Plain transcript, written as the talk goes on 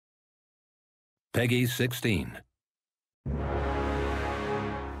Peggy 16.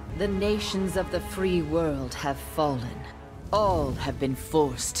 The nations of the free world have fallen. All have been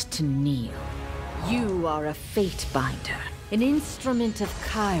forced to kneel. You are a fate binder, an instrument of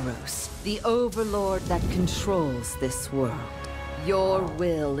Kyros, the Overlord that controls this world. Your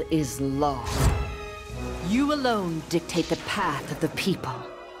will is law. You alone dictate the path of the people.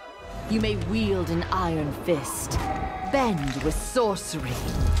 You may wield an iron fist, bend with sorcery,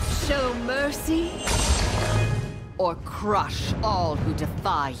 show mercy, or crush all who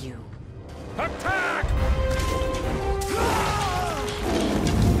defy you. Attack!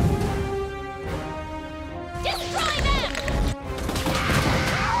 Destroy them!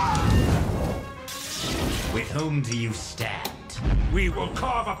 With whom do you stand? We will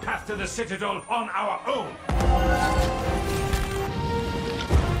carve a path to the Citadel on our own!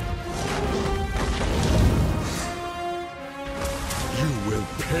 You will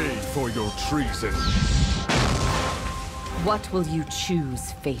pay for your treason. What will you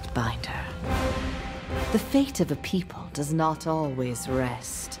choose, Fate Binder? The fate of a people does not always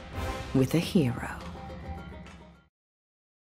rest with a hero.